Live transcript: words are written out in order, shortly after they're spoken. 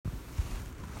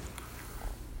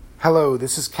Hello,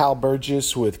 this is Cal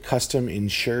Burgess with Custom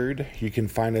Insured. You can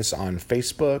find us on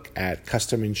Facebook at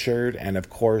Custom Insured and, of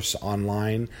course,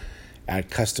 online at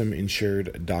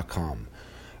custominsured.com.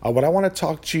 What I want to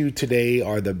talk to you today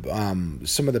are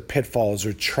some of the pitfalls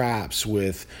or traps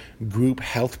with group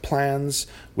health plans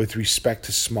with respect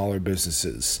to smaller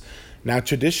businesses. Now,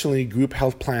 traditionally, group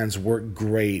health plans work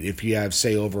great if you have,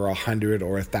 say, over 100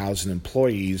 or 1,000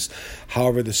 employees.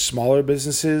 However, the smaller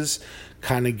businesses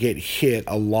kind of get hit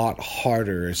a lot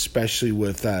harder, especially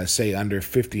with, say, under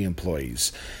 50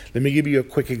 employees. Let me give you a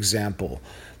quick example.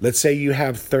 Let's say you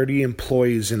have 30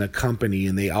 employees in a company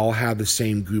and they all have the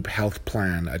same group health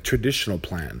plan, a traditional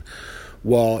plan.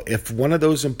 Well, if one of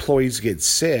those employees gets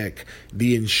sick,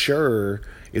 the insurer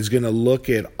is going to look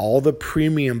at all the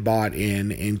premium bought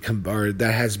in or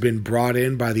that has been brought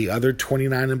in by the other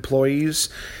 29 employees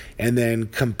and then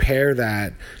compare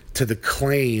that to the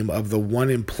claim of the one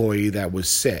employee that was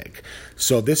sick.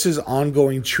 So this is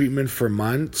ongoing treatment for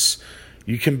months.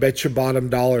 You can bet your bottom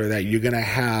dollar that you're going to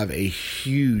have a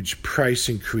huge price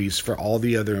increase for all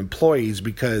the other employees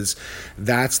because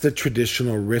that's the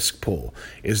traditional risk pool,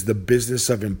 is the business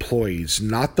of employees,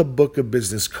 not the book of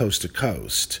business coast to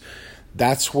coast.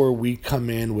 That's where we come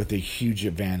in with a huge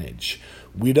advantage.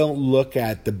 We don't look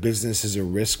at the business as a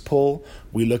risk pool.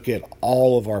 We look at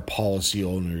all of our policy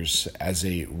owners as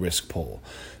a risk pool.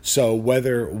 So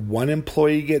whether one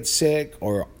employee gets sick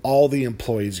or all the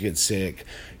employees get sick,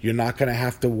 you're not going to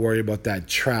have to worry about that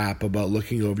trap about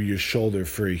looking over your shoulder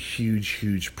for a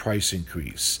huge price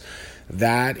increase.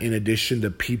 That, in addition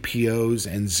to PPOs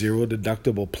and zero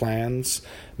deductible plans,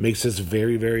 makes us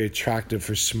very attractive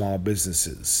for small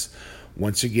businesses.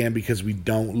 Once again, because we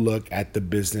don't look at the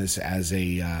business as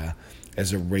a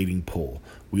rating pool.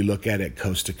 We look at it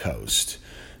coast to coast.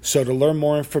 So to learn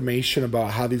more information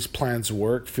about how these plans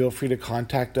work, feel free to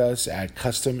contact us at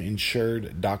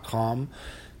custominsured.com.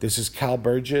 This is Cal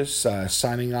Burgess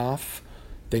signing off.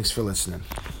 Thanks for listening.